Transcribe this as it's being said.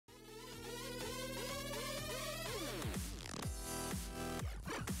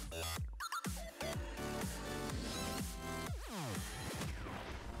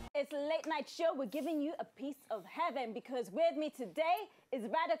this late night show, we're giving you a piece of heaven because with me today is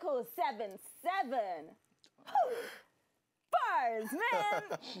Radical 77. Bars, man.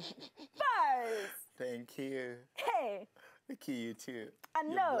 Bars. Thank you. Hey. Thank you too. I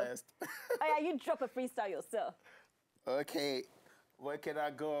know. You're blessed. Oh yeah, you drop a freestyle yourself. Okay, where can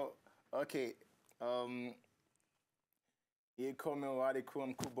I go? Okay, you call me Radical,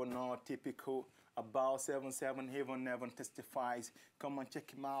 I'm Kubono, typical. About 77, heaven never testifies. Come on,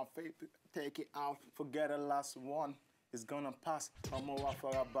 check him out, take it out. Forget the last one. It's gonna pass. I'm over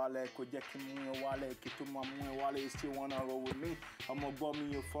for a ballet. Could you keep me wale? Keep my wale. You still wanna roll with me? I'm gonna go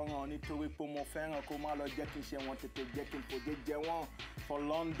me your phone. I need to whip my finger. Come on, Jackie. She wanted to get him for J1 for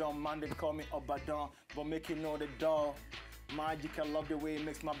London. Man, they call me Obadan, but make you know the door. Magic, I love the way it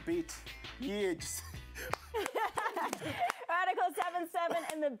makes my beat. Yeah, just. Radical 77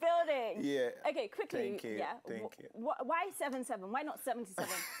 in the building. Yeah. Okay, quickly. Thank you. Yeah. Thank you. Why 77? Why not 77?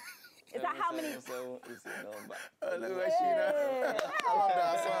 Is that how many? Is a number. I love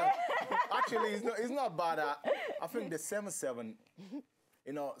that song. Actually, it's not bad. I think the 77,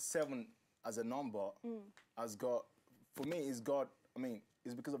 you know, 7 as a number has got, for me, it's got, I mean,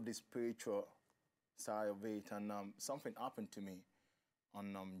 it's because of the spiritual side of it. And something happened to me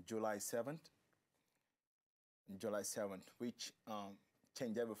on July 7th. July 7th, which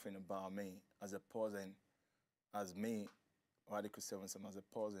changed everything about me as a person, as me, Radical 77 as a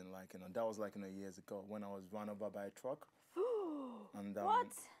person, like, you know, that was like, you know, years ago when I was run over by a truck. And what?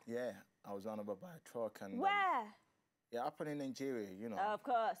 Yeah, I was run over by a truck. And where? Yeah, happened in Nigeria, you know. Of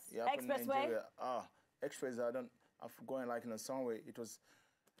course. Yeah, Expressway? Express, I'm going like in a somewhere, it was,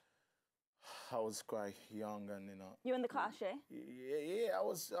 I was quite young and, you know. You in the car, Shay? Yeah,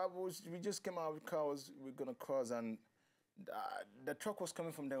 we just came out of the car, we're gonna cross and the truck was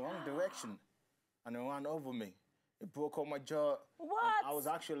coming from the wrong direction and it ran over me. It broke out my jaw. What? I was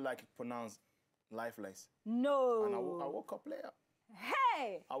actually like pronounced lifeless. No. And I woke up later.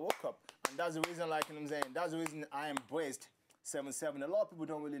 Hey! I woke up. And that's the reason, like, you know what I'm saying, that's the reason I embraced 77. A lot of people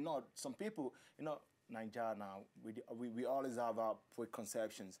don't really know. Some people, you know, Nigeria now, we always have our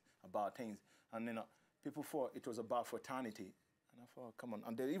preconceptions about things. And, you know, people thought it was about fraternity. And I thought, come on.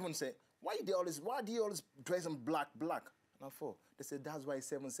 And they even say, why do you always dress in black? And I thought, they said, that's why it's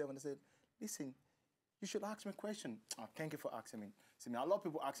 77. They said, listen, you should ask me a question. Oh, thank you for asking me. See, a lot of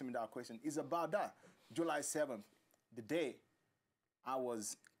people asking me that question. It's about that. July 7th, the day I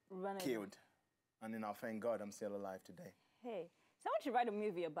was killed. And then I thank God I'm still alive today. Hey, someone should write a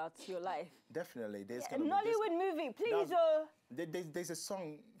movie about your life. Definitely. There's a Nollywood movie, please. There's a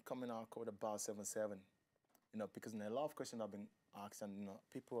song coming out called About 77. You know, because a lot of questions have been asked, and you know,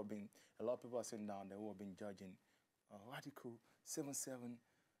 a lot of people are sitting down there who have been judging. Radical 77,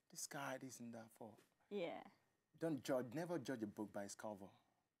 this guy, this and that for. Yeah. Don't judge, never judge a book by its cover.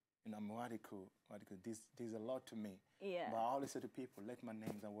 You know, I'm radical. There's a lot to me. Yeah. But I always say to people, let my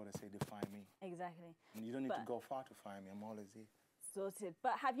names and what I say define me. Exactly. And you don't need to go far to find me. I'm always here. Sorted.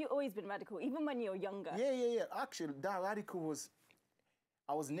 But have you always been radical, even when you were younger? Yeah. Actually, that radical was,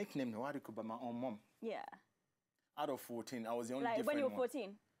 I was nicknamed radical by my own mom. Yeah. Out of 14, I was the only like different when you were one.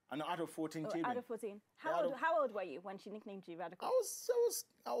 14? I know, out of 14 children. Out of 14. How old were you when she nicknamed you radical?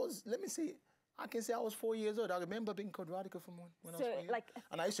 I was, let me see. I can say I was 4 years old. I remember being called radical from when I was 4 years old.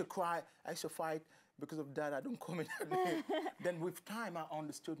 And I used to cry, I used to fight because of that. I don't call me that name. Then with time, I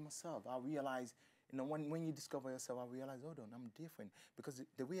understood myself. I realized, you know, when you discover yourself, I realized, hold on, I'm different. Because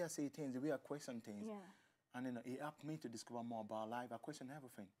the way I say things, the way I question things, and you know, it helped me to discover more about life. I question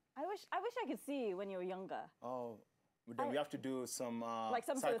everything. I wish I could see you when you were younger. Oh, but then we have to do some like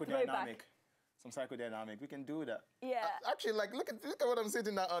some psychodynamic. sort of throwback. Some psychodynamic. We can do that. Yeah. Actually, like, look at what I'm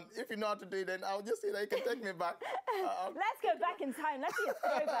sitting on. If you know how to do it, then I'll just say that you can take me back. Let's go back in time. Let's see a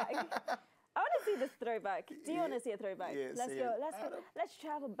throwback. I want to see this throwback. Do you want to see a throwback? Yeah, let's go. Let's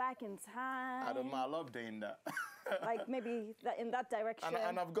travel back in time. I don't mind. I love doing that. Like maybe in that direction.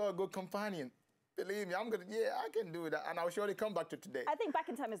 And I've got a good companion. Believe me, I can do that. And I'll surely come back to today. I think back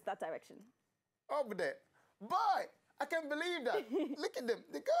in time is that direction. Over there. Boy! I can't believe that. Look at them.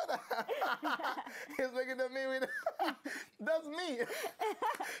 They got that. He's looking at me with, that's me.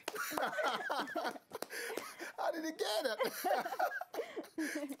 How did he get it?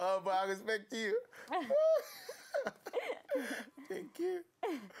 Oh, but I respect you. Thank you.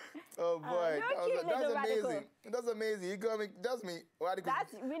 Oh, boy. That's amazing. That's amazing. You got me. That's me. Radical.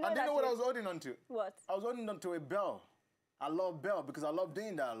 And you know what I was holding on to? What? I was holding on to a bell. I love bell because I love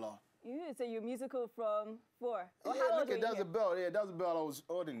doing that a lot. So you're musical from 4? Yeah, look at that's a bell. Yeah, that's a bell I was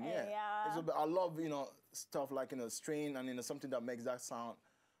holding. Yeah. I love, you know, stuff like, you know, string and, you know, something that makes that sound.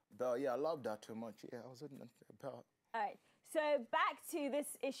 Bell. Yeah, I love that too much. Yeah, I was holding a bell. All right. So back to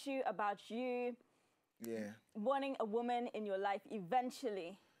this issue about you wanting a woman in your life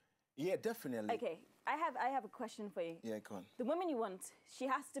eventually. Yeah, definitely. Okay, I have a question for you. Yeah, go on. The woman you want, she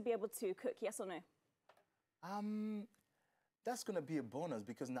has to be able to cook, yes or no? That's gonna be a bonus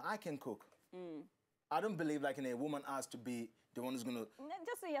because now I can cook. I don't believe like a woman has to be the one who's gonna.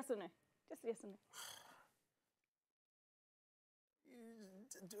 Just a yes or no. Just a yes or no.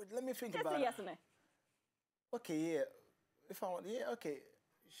 Let me think Just about a it. yes or no. Okay, yeah. If I want, yeah, okay.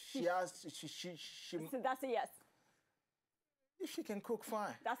 She has, she. So that's a yes. If she can cook,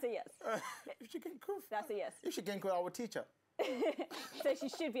 fine. That's a yes. If she can cook, that's a yes. If she can cook, I will teach her. So she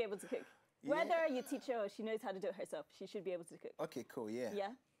should be able to cook. Whether you teach her or she knows how to do it herself, she should be able to cook. Okay, cool, yeah.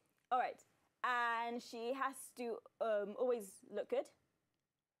 Yeah? All right. And she has to always look good.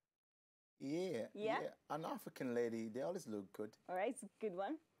 Yeah. An African lady, they always look good. All right, it's a good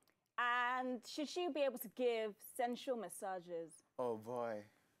one. And should she be able to give sensual massages? Oh, boy.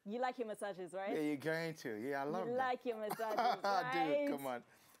 You like your massages, right? Yeah, you're going to. Yeah, I love you that. like your massages, right? Dude, come on.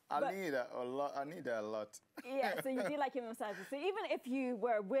 I need that a lot. I need that a lot. Yeah, so you do like your massages. So even if you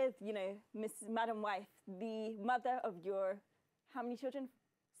were with, you know, Madam Wife, the mother of your, how many children?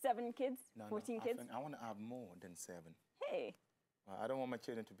 7 kids? No, 14 kids? I want to have more than 7. Hey. I don't want my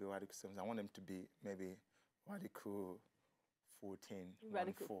children to be radical 7. I want them to be maybe radical 14.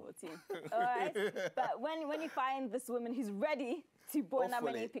 Radical 14. All right. But when you find this woman who's ready to born that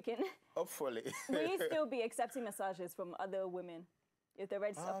many picking, hopefully, will you still be accepting massages from other women if they're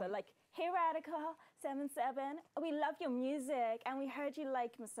ready to offer? Like, hey, Radical 77, we love your music and we heard you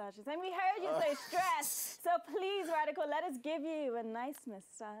like massages and we heard you're so stressed. So please, Radical, let us give you a nice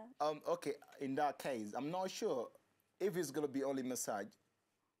massage. Okay, in that case, I'm not sure if it's gonna be only massage.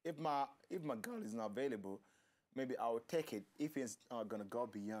 If my girl is not available, maybe I will take it if it's gonna go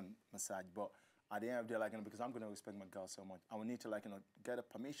beyond massage. But at the end of the day, like, because I'm gonna respect my girl so much, I will need to, like, get a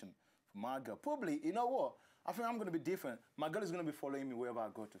permission from my girl. Probably, you know what? I think I'm gonna be different. My girl is gonna be following me wherever I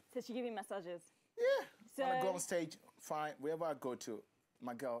go to. So she give you massages? Yeah. So when I go on stage, fine. Wherever I go to,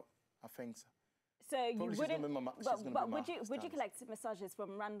 my girl, I think so. So you wouldn't. But would you stand. collect massages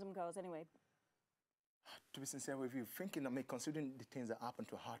from random girls anyway? To be sincere with you, thinking of me, considering the things that happen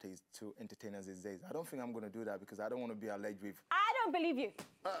to artists, to entertainers these days, I don't think I'm going to do that because I don't want to be alleged with. I don't believe you.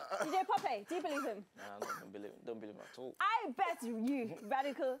 DJ Pope, do you believe him? No, don't believe him at all. I bet you,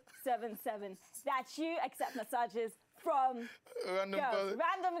 Radical 77, that you accept massages from random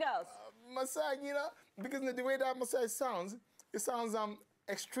girls. Massage, you know, because the way that massage sounds, it sounds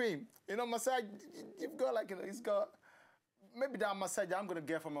extreme. You know, massage, you've got like, it's got. Maybe that massage I'm gonna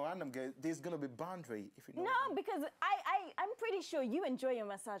get from a random girl, there's gonna be boundary, if you know. No, because I'm pretty sure you enjoy your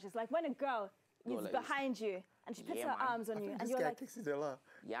massages. Like when a girl is like behind you and she puts her arms on you, and you're like, this guy takes it a lot.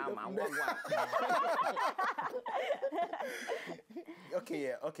 Yeah, man, what? Okay,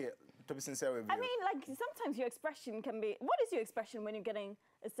 yeah, okay. To be sincere with you. I mean, like sometimes your expression can be. What is your expression when you're getting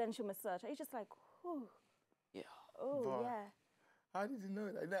a sensual massage? Are you just like, whew? Yeah. Oh, But yeah. How did you know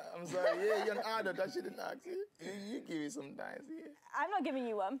that? I'm sorry. Yeah, you're an adult. I shouldn't ask you. You give me sometimes. Yeah. I'm not giving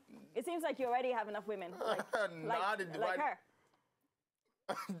you one. It seems like you already have enough women. Like her.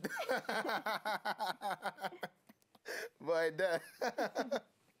 Boy, that.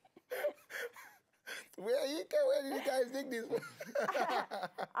 Where did you guys think this?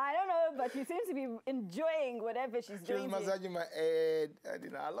 I don't know, but she seems to be enjoying whatever she's doing. She's massaging my head.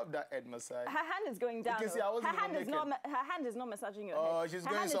 I love that head massage. Her hand is going down. You can see I wasn't her hand is not massaging your head. Oh, she's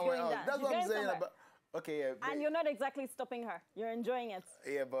going somewhere else. That's what I'm saying. About, okay, yeah. And you're not exactly stopping her. You're enjoying it.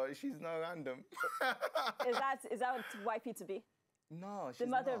 Yeah, but she's not random. Is that what wifey to be? No, she's the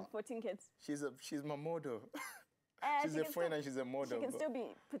mother not. of 14 kids. She's my model. She's a friend and she's a model. She can still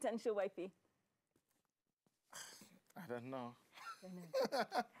be potential wifey. I don't know.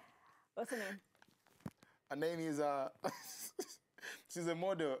 What's her name? Her name is she's a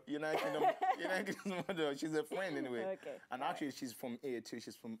model. United Kingdom model. She's a friend anyway. Okay. And actually, she's from here too.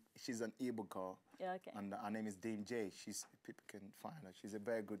 She's an Igbo girl. Yeah. Okay. And her name is Dame J. People can find her. She's a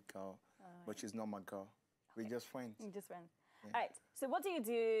very good girl, but she's not my girl. We're just friends. You're just friends. Yeah. All right. So what do you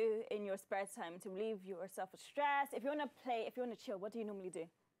do in your spare time to relieve yourself of stress? If you want to play, if you want to chill, what do you normally do?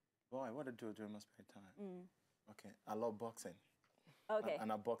 Boy, what do I do during my spare time? Okay, I love boxing. Okay.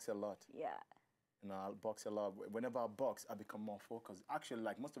 And I box a lot. Yeah. You know, I box a lot. Whenever I box, I become more focused. Actually,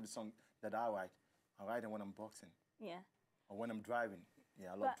 like most of the songs that I write them when I'm boxing. Yeah. Or when I'm driving.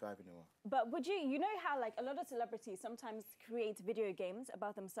 Yeah, I love driving a lot. But would you know how like a lot of celebrities sometimes create video games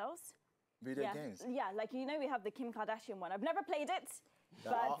about themselves? Video games? Yeah, like you know we have the Kim Kardashian one. I've never played it.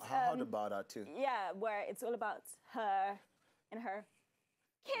 Yeah, but I heard about that too. Yeah, where it's all about her and her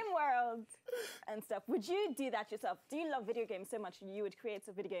Kim World and stuff. Would you do that yourself? Do you love video games so much you would create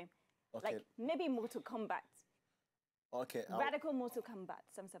a video game? Okay. Like maybe Mortal Kombat. Okay. Radical Mortal Kombat.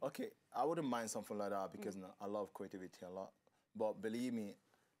 Some stuff. Okay, I wouldn't mind something like that because no, I love creativity a lot. But believe me,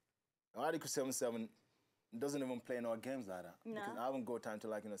 Radical 77 doesn't even play no games like that. No. Because I haven't got time to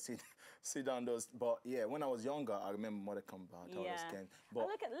like, sit down those. But yeah, when I was younger, I remember Mortal Kombat, all those games. But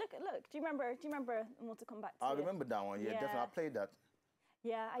look. Do you remember Mortal Kombat 2? I remember that one. Yeah, definitely. I played that.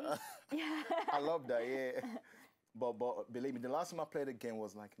 Yeah, yeah. I love that. Yeah. But believe me, the last time I played a game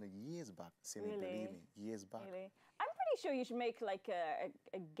was like years back. Simi, Really? believe me, years back. Really? I'm pretty sure you should make like a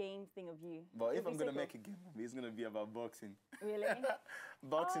game thing of you. But if It'd I'm be gonna so make a cool. game, it's gonna be about boxing. Really?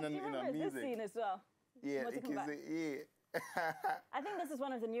 Boxing do you and remember music. this scene as well? Yeah, Mortal because Kombat? yeah. I think this is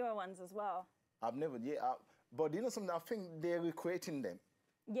one of the newer ones as well. I've never, but you know something, I think they're recreating them.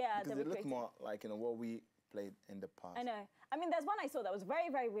 Yeah, Because they look more like, what we played in the past. I know. I mean, there's one I saw that was very,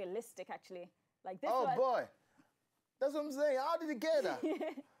 very realistic, actually. Like this Oh, one. boy. That's what I'm saying. How did you get that?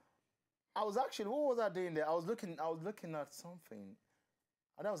 I was actually, what was I doing there? I was looking at something.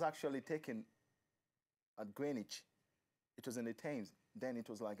 And I was actually taken at Greenwich. It was in the Thames. Then it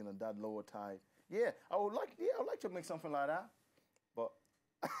was like in that lower tide. Yeah, I would like to make something like that. But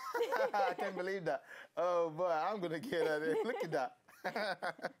I can't believe that. Oh boy, I'm gonna get at it. Look at that.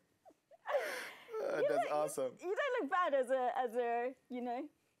 That's awesome. You don't look bad as a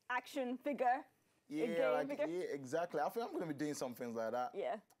action figure. Yeah, exactly. I think I'm gonna be doing some things like that.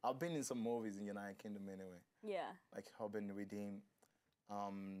 Yeah. I've been in some movies in United Kingdom anyway. Yeah. Like Hobbin Redeem,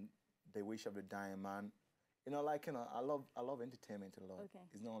 The Wish of the Dying Man. I love entertainment a lot. Okay.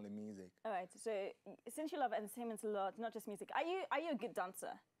 It's not only music. All right. So since you love entertainment a lot, not just music, are you a good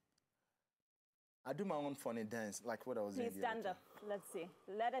dancer? I do my own funny dance, like what I was Please doing the other stand time. up. Let's see.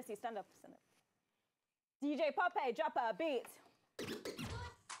 Let us see. Stand up. Stand up. DJ Pope, drop a beat.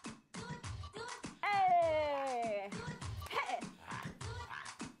 Hey! Hey!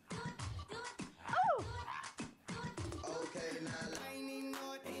 Oh! Okay, now lightning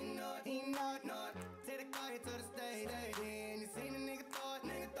not. Take the car to the stage, then you seen a nigga thought,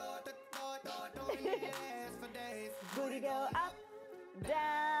 throwing their ass for days. Booty go up,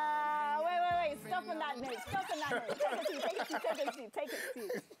 down. Wait. Stop on that note. Take a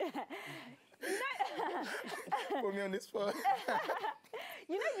seat. Put me on this spot.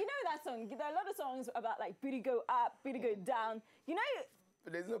 You know that song. There are a lot of songs about like booty go up, booty go down.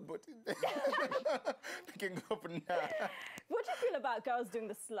 But there's no button there. You can go up and down. What do you feel about girls doing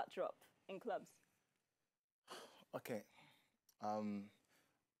the slut drop in clubs? Okay.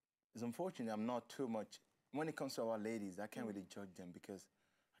 It's unfortunate I'm not too much. When it comes to our ladies, I can't really judge them because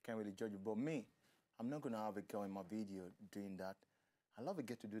I can't really judge them. But me, I'm not going to have a girl in my video doing that. I love a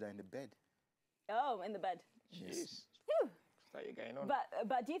girl to do that in the bed. Oh, in the bed. Yes. Phew. So you're going on.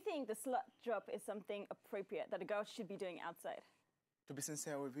 But do you think the slut drop is something appropriate that a girl should be doing outside? To be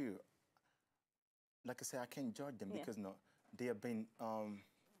sincere with you, like I say, I can't judge them because they have been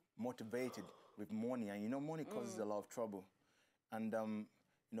motivated with money, and money causes a lot of trouble, and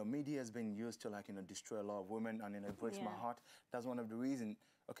media has been used to destroy a lot of women, and it breaks my heart. That's one of the reasons.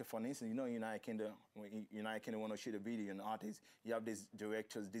 Okay, for instance, United Kingdom want to shoot a video, an artist, you have these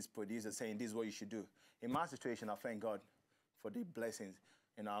directors, these producers saying this is what you should do. In my situation, I thank God for the blessings.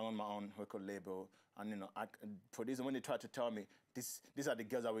 I own my own record label, and producers, when they try to tell me these are the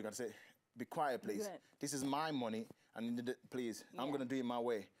girls that we're gonna say, be quiet, please. Good. This is my money, and please, I'm gonna do it my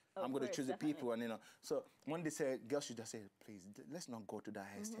way. I'm gonna choose the people, and So when they say girls should just say, please, let's not go to that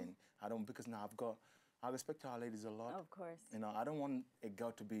extent. I don't, because now I respect our ladies a lot. Of course. I don't want a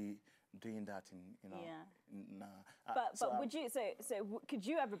girl to be doing that, nah. But would you? Could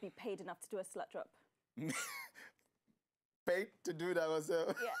you ever be paid enough to do a slut drop? Paid to do that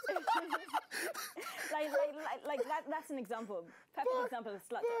myself. Yeah. like that's an example. Perfect example of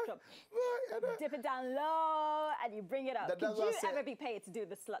slut drop. Dip it down low and you bring it up. Could you ever be paid to do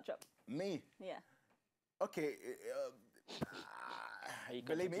the slut drop? Me? Yeah. Okay.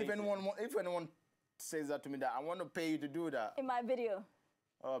 Believe me, if anyone says that to me, that I want to pay you to do that. In my video.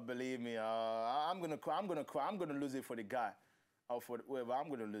 Oh, believe me, I'm gonna cry. I'm gonna lose it for the guy, or for whoever. I'm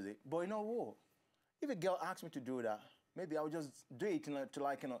gonna lose it. But you know what? If a girl asks me to do that, maybe I'll just do it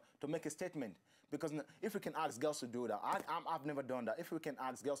to make a statement. Because if we can ask girls to do that, I've never done that. If we can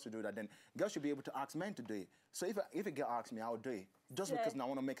ask girls to do that, then girls should be able to ask men to do it. So if a girl asks me, I'll do it. Just because I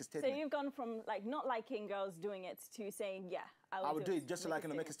want to make a statement. So you've gone from not liking girls doing it to saying, yeah, I would do it just to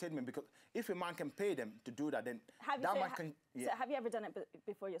make a statement. Because if a man can pay them to do that, then that man can. Yeah. So have you ever done it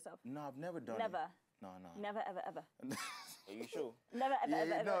before yourself? No, I've never done it. Never. No. Never, ever, ever. Are you sure? Never,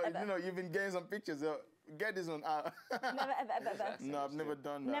 ever, ever, ever. You've been getting some pictures. Get this one out. Never, ever, ever, ever. No, I've never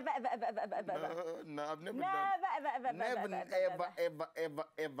done that. Never, ever, ever, ever, ever, ever. No, I've never Never, done ever, ever, Never,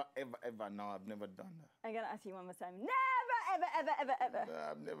 ever, ever, ever. No, I've never done that. I'm gonna ask you one more time. Never, ever, ever, ever, ever. No,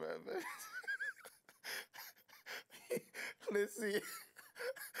 I've never ever. Let's see.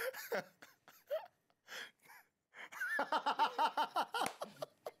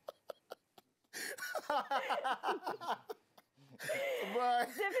 Boy.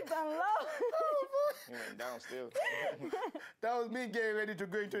 Dip it down low. He went down still. That was me getting ready to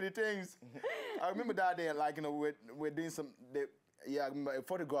go into the things. I remember that day, like, you know, we're doing some, I remember a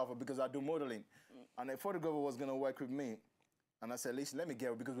photographer, because I do modeling, and a photographer was going to work with me. And I said, listen, let me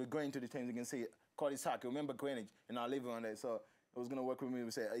get it, because we're going to the things, you can see, cul-de-sac, remember Greenwich, and I live on there, so he was going to work with me.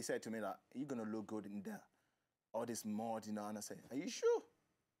 He said to me, like, you're going to look good in there. All this mud, you know, and I said, are you sure?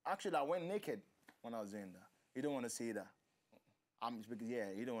 Actually, I went naked when I was in there. You don't want to see that. Because,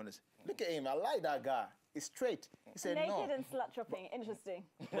 yeah, you don't want to see. Look at him, I like that guy. He's straight. He said, Naked no. and slut shopping, interesting.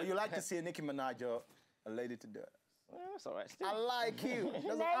 But you like to see a Nicki Minaj or a lady to do it. Well, that's all right. Still. I like you. That's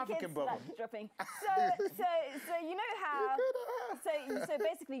an Naked African brother. slut shopping. So you know how? So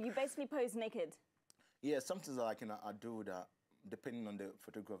basically, you basically pose naked. Yeah, sometimes I do that, depending on the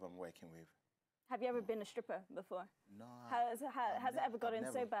photographer I'm working with. Have you ever been a stripper before? No. Has it ever gotten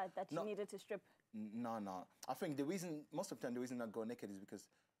so bad that you needed to strip? No. I think most of the time, the reason I go naked is because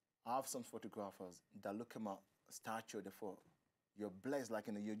I have some photographers that look at my stature, therefore, you're blessed, like,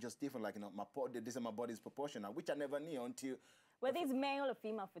 you know, you're just different, like, you know, this is my body's proportional, which I never knew until... Were these male or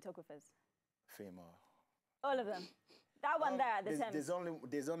female photographers? Female. All of them? That one there at the Thames?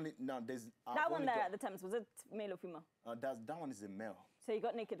 That one there at the Thames, was it male or female? That one is a male. So you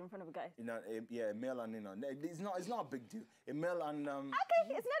got naked in front of a guy? You know, yeah, a male and, you know, it's not a big deal. A male and... Okay,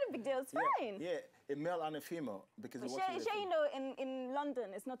 it's not a big deal, it's fine. Yeah, a male and a female, because... But you know, in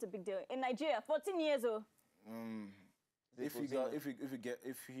London, it's not a big deal. In Nigeria, 14 years old.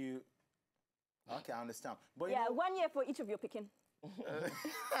 Okay, I understand. But yeah, 1 year for each of your picking.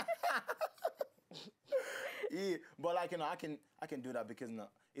 Yeah, but, like, you know, I can do that because, you know,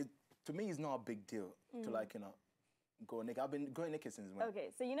 to me, it's not a big deal to, like, you know, go naked. I've been going naked since when? Okay,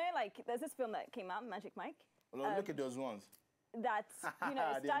 so you know, like, there's this film that came out, Magic Mike. Well, look at those ones. That, you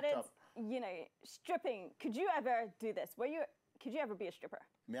know, started, you know, stripping. Could you ever do this? Could you ever be a stripper?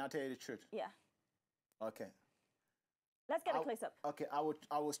 May I tell you the truth? Yeah. Okay. Let's get a close up. Okay,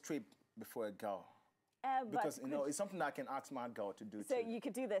 I would strip before a girl. Because, you know, it's something that I can ask my girl to do so too. you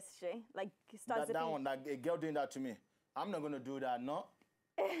could do this, Shay? Like, start zipping? That one, like a girl doing that to me. I'm not going to do that, no.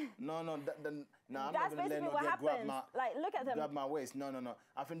 No, I'm not going to let no girl grab my, like, look at them. Grab my waist. No.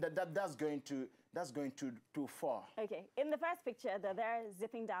 I think that's going too far. Okay, in the first picture, they're there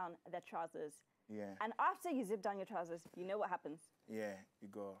zipping down their trousers. Yeah. And after you zip down your trousers, you know what happens? Yeah, you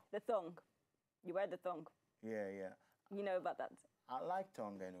go. The thong. You wear the thong. Yeah. You know about that. I like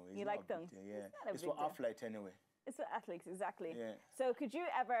tongue anyway. You like tongue? Yeah. It's for athletes anyway. It's for athletes, exactly. Yeah. So could you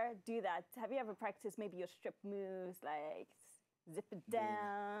ever do that? Have you ever practiced maybe your strip moves, like zip it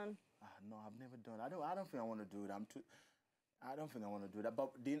down? No, I've never done it. I don't think I want to do it. I don't think I want to do that.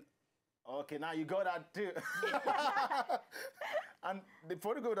 But okay, now you got that too. And the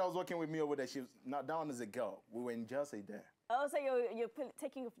photographer that was working with me over there, that one is a girl. We were in Jersey there. Oh, so you're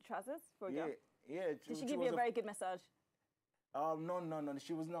taking off your trousers for a girl? Yeah. Did she give you a very good massage? No.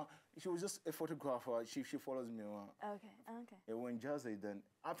 She was not. She was just a photographer. She follows me around. Okay. Yeah, we were in Jersey then.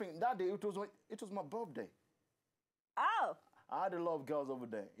 I think that day it was my birthday. Oh. I had a lot of girls over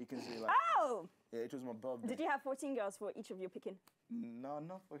there. You can see, like. Oh. Yeah, it was my birthday. Did you have 14 girls for each of your picking? No,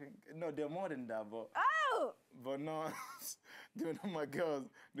 not fucking. No, they're more than that, but. Oh. But no, they're not my girls.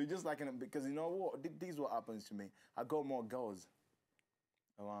 They're just like, because you know what? This is what happens to me. I got more girls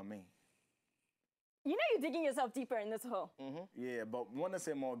around me. You know you're digging yourself deeper in this hole. Mm-hmm. Yeah, but when I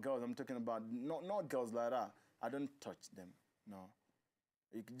say more girls, I'm talking about not girls like that. I don't touch them. No.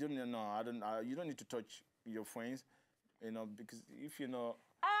 You don't need to touch your friends, you know, because if you know.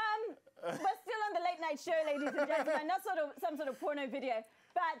 We're still on the late night show, ladies and gentlemen, not some sort of porno video.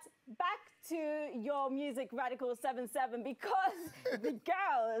 But back to your music, Radical 77, because the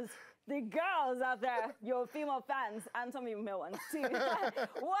girls out there, your female fans, and some of your male ones too,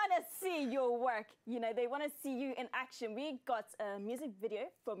 want to see your work. You know, they want to see you in action. We got a music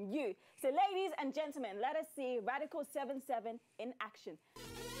video from you. So ladies and gentlemen, let us see Radical 77 in action.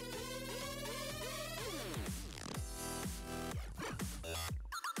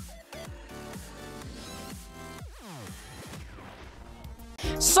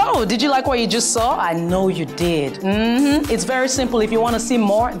 So, did you like what you just saw? I know you did. It's very simple. If you want to see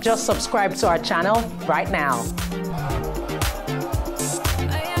more, just subscribe to our channel right now.